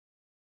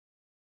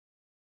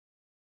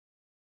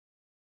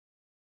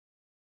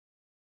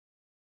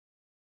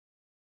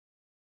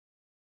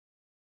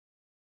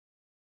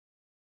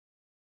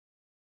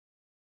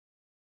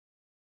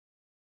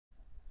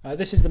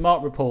This is the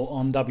mark report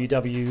on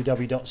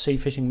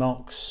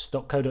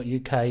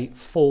www.seafishingmarks.co.uk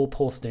for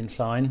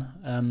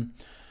Porthdinllaen.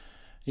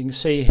 You can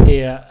see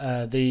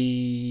here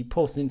the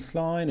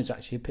Porthdinllaen is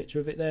actually a picture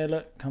of it there,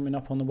 look, coming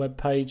up on the web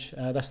page.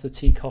 That's the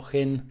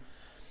Porthdinllaen.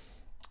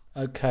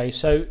 Okay,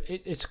 so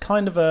it's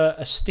kind of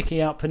a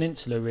sticky out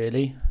peninsula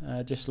really,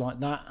 just like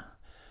that.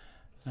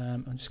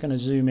 I'm just going to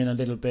zoom in a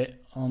little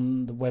bit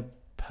on the web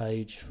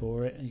page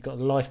for it. You've got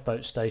the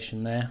lifeboat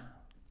station there.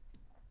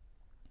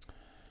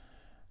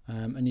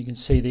 And you can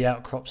see the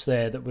outcrops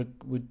there that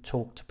we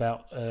talked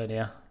about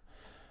earlier.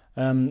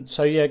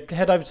 So yeah,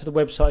 head over to the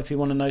website if you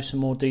want to know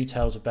some more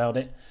details about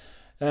it.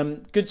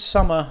 Good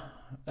summer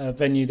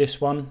venue,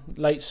 this one.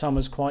 Late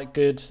summer's quite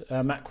good.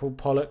 Mackerel,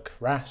 pollock,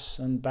 wrasse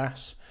and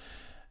bass.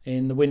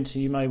 In the winter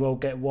you may well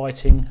get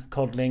whiting,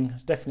 codling.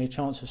 There's definitely a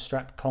chance of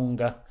strapped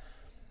conger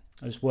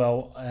as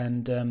well.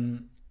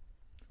 And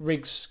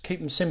rigs, keep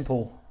them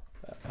simple.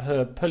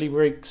 Pulley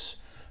rigs,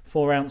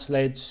 4-ounce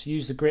leads.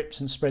 Use the grips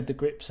and spread the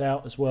grips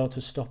out as well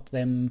to stop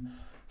them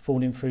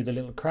falling through the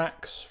little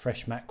cracks.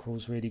 Fresh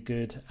mackerel's really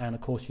good, and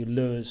of course your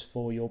lures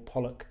for your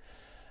pollock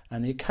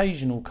and the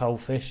occasional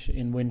coalfish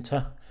in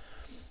winter.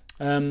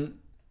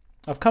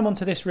 I've come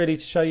onto this really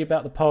to show you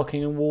about the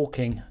parking and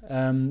walking.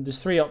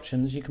 There's 3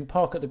 options. You can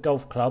park at the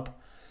golf club.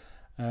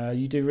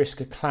 You do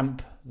risk a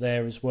clamp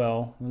there as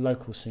well. The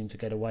locals seem to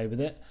get away with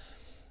it.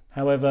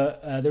 However,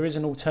 there is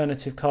an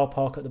alternative car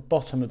park at the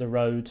bottom of the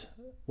road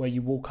where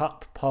you walk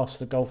up past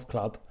the golf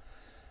club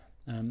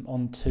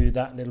onto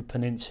that little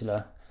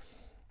peninsula,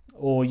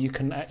 or you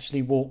can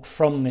actually walk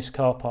from this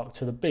car park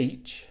to the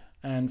beach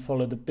and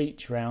follow the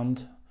beach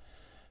round.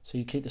 So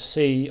you keep the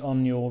sea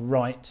on your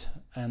right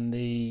and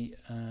the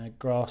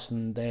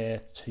grassland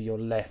there to your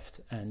left,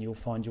 and you'll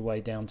find your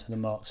way down to the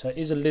mark. So it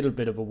is a little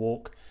bit of a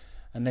walk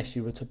unless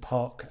you were to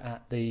park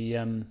at the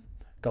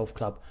golf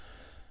club.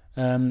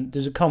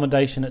 There's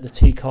accommodation at the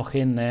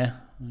Porthdinllaen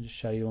there. I'll just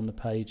show you on the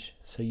page.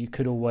 So you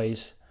could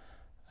always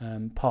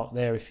park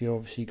there if you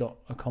obviously got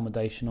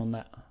accommodation on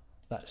that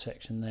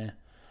section there.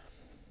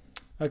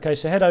 Okay,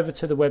 so head over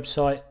to the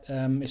website.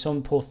 It's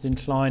on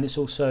Porthdinllaen. It's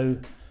also,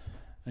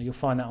 you'll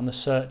find that on the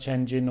search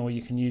engine, or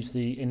you can use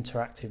the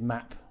interactive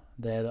map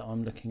there that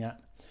I'm looking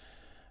at.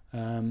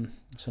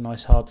 It's a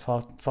nice hard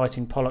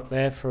fighting pollock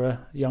there for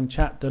a young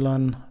chap,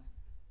 Porthdinllaen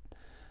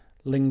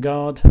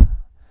Lingard.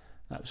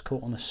 That was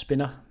caught on a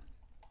spinner.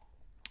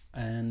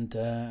 And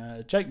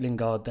Jake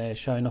Lingard there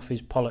showing off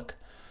his pollock.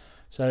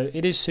 So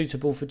it is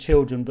suitable for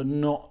children, but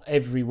not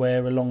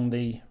everywhere along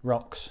the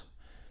rocks.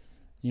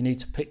 You need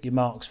to pick your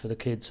marks for the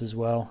kids as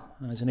well.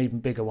 There's an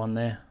even bigger one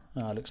there.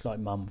 Oh, looks like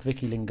mum.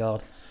 Vicky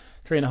Lingard,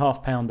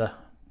 3.5 pounder.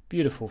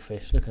 Beautiful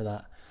fish, look at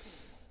that.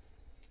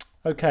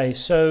 Okay,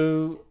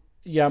 so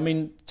yeah, I mean,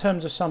 in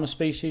terms of summer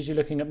species, you're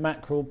looking at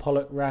mackerel,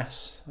 pollock,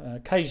 wrasse,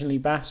 occasionally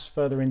bass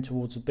further in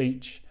towards the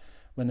beach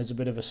when there's a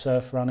bit of a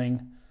surf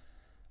running.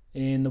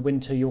 In the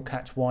winter you'll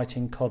catch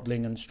whiting,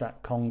 codling and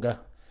strapped conger.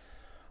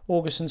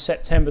 August and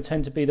September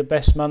tend to be the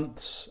best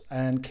months,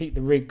 and keep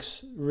the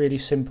rigs really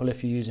simple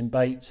if you're using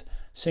bait.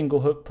 Single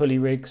hook pulley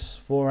rigs,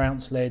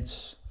 4-ounce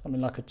leads,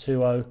 something like a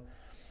 2.0.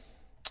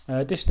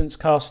 Distance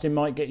casting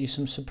might get you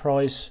some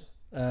surprise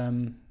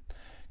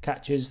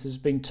catches. There's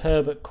been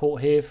turbot caught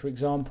here, for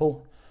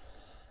example.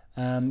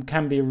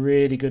 Can be a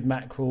really good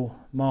mackerel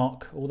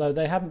mark, although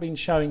they haven't been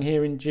showing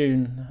here in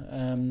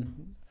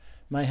June.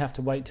 May have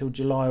to wait till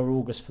July or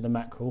August for the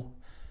mackerel,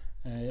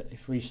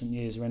 if recent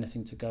years are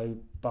anything to go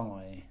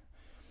by.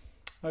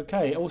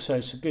 Okay, also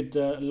it's a good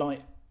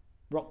light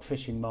rock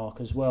fishing mark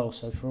as well,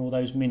 so for all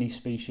those mini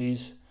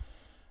species,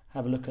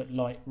 have a look at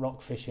light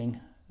rock fishing,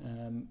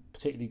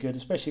 particularly good,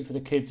 especially for the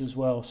kids as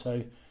well.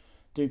 So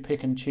do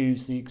pick and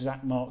choose the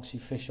exact marks you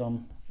fish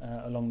on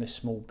along this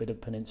small bit of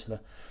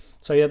peninsula.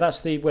 So yeah,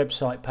 that's the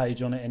website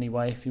page on it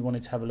anyway, if you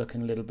wanted to have a look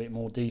in a little bit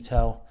more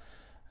detail.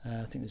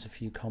 I think there's a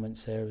few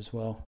comments there as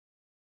well.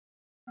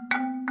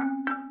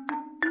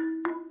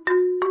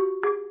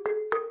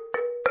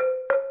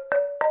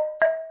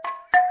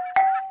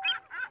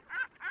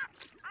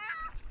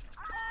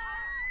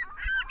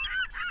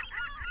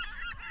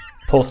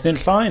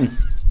 Porthdinllaen,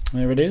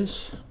 there it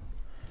is.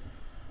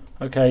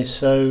 Okay,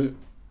 so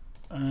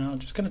I'm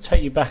just going to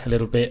take you back a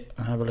little bit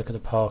and have a look at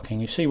the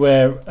parking. You see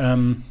where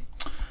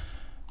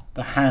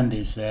the hand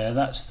is there,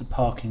 that's the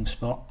parking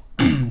spot.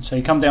 So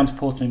you come down to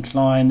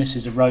Porthdinllaen. This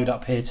is a road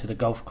up here to the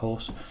golf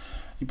course.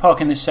 You park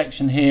in this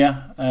section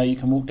here. You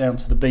can walk down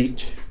to the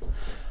beach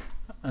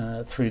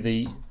through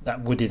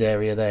that wooded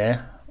area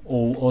there,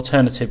 or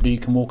alternatively you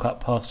can walk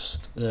up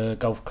past the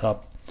golf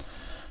club.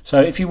 So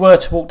if you were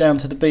to walk down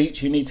to the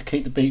beach, you need to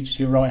keep the beach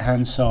to your right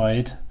hand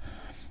side,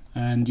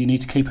 and you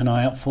need to keep an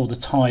eye out for the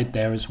tide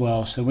there as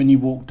well. So when you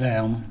walk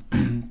down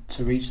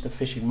to reach the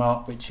fishing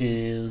mark, which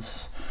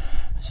is,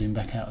 zoom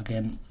back out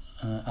again,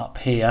 up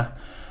here,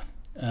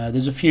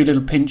 there's a few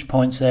little pinch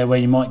points there where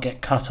you might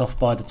get cut off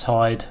by the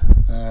tide,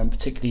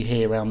 particularly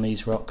here around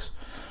these rocks.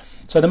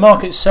 So the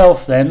mark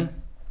itself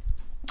then,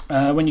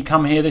 when you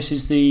come here, this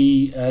is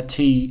the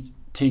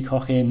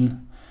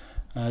Porthdinllaen.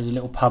 There's a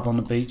little pub on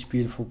the beach,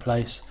 beautiful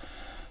place.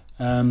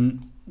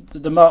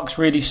 the marks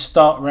really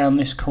start around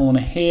this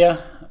corner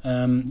here.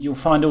 You'll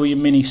find all your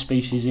mini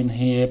species in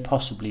here,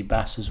 possibly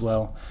bass as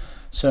well,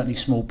 certainly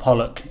small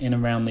pollock in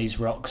around these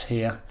rocks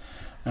here,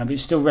 but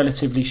it's still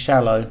relatively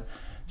shallow,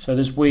 so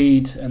there's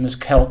weed and there's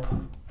kelp,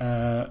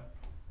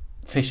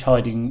 fish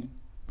hiding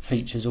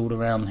features all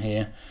around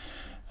here.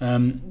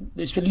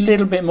 It's a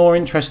little bit more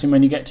interesting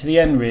when you get to the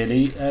end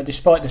really,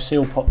 despite the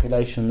seal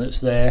population that's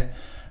there.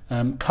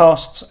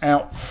 Casts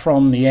out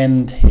from the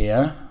end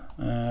here,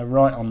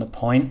 right on the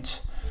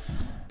point.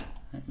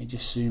 Let me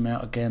just zoom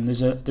out again.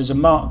 There's a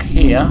mark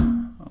here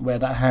where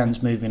that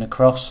hand's moving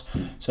across,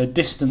 so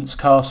distance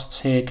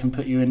casts here can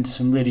put you into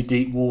some really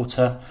deep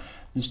water.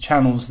 There's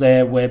channels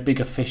there where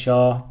bigger fish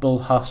are, bull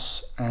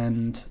huss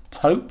and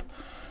tope.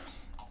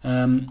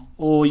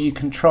 Or you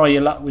can try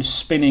your luck with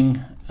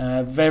spinning,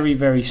 very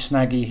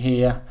snaggy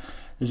here.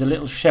 There's a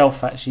little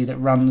shelf actually that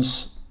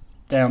runs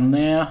down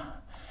there,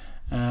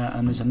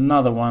 and there's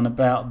another one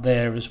about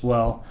there as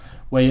well,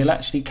 where you'll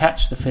actually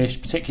catch the fish,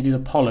 particularly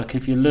the pollock.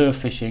 If you're lure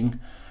fishing,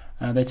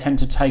 they tend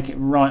to take it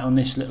right on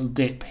this little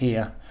dip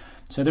here.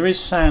 So there is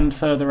sand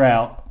further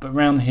out, but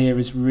around here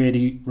is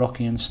really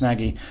rocky and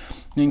snaggy.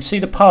 You can see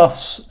the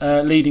paths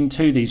leading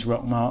to these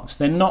rock marks.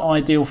 They're not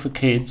ideal for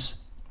kids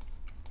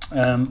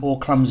or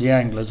clumsy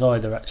anglers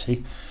either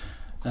actually,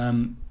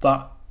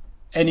 but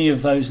any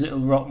of those little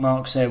rock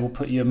marks there will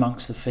put you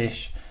amongst the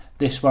fish.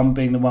 This one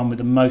being the one with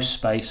the most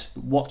space.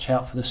 Watch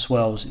out for the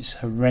swells, it's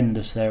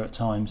horrendous there at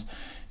times.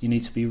 You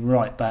need to be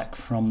right back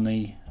from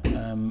the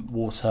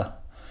water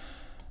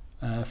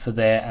for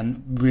there,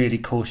 and really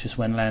cautious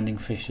when landing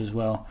fish as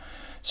well.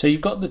 So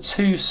you've got the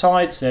two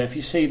sides there. If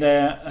you see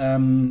there,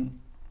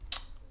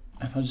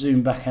 if I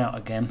zoom back out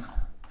again,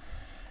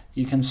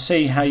 you can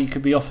see how you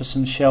could be offered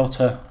some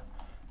shelter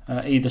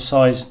either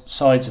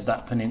sides of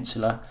that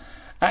peninsula.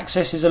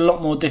 Access is a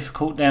lot more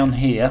difficult down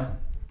here.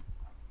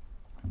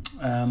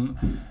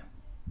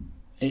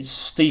 It's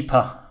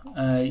steeper.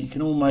 You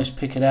can almost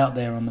pick it out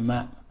there on the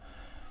map.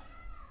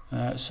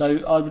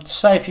 So I would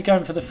say if you're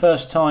going for the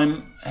first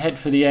time, head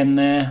for the end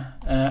there,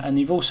 and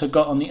you've also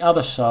got on the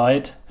other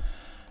side,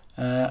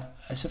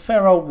 it's a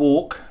fair old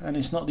walk and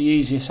it's not the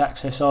easiest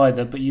access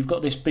either, but you've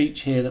got this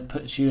beach here that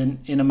puts you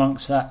in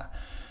amongst that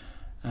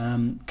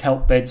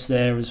kelp beds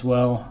there as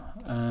well.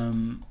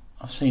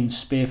 I've seen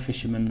spear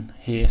fishermen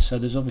here, so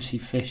there's obviously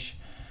fish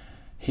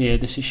here.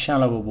 This is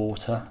shallower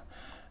water.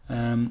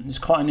 There's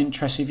quite an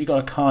interesting, if you've got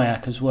a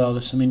kayak as well,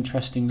 there's some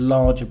interesting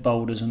larger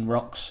boulders and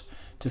rocks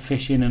to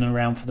fish in and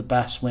around for the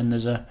bass when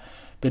there's a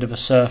bit of a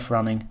surf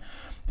running.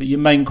 But your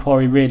main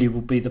quarry really will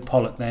be the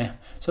pollock there.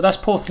 So that's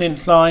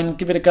Porthdinllaen.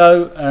 Give it a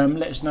go.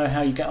 Let us know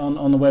how you get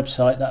on the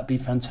website. That'd be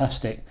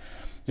fantastic.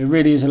 It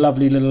really is a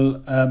lovely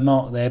little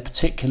mark there,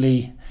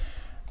 particularly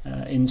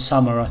in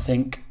summer, I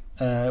think,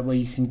 where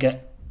you can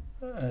get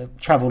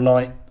travel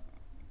light,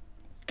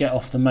 get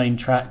off the main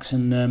tracks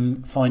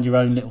and find your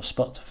own little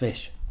spot to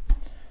fish.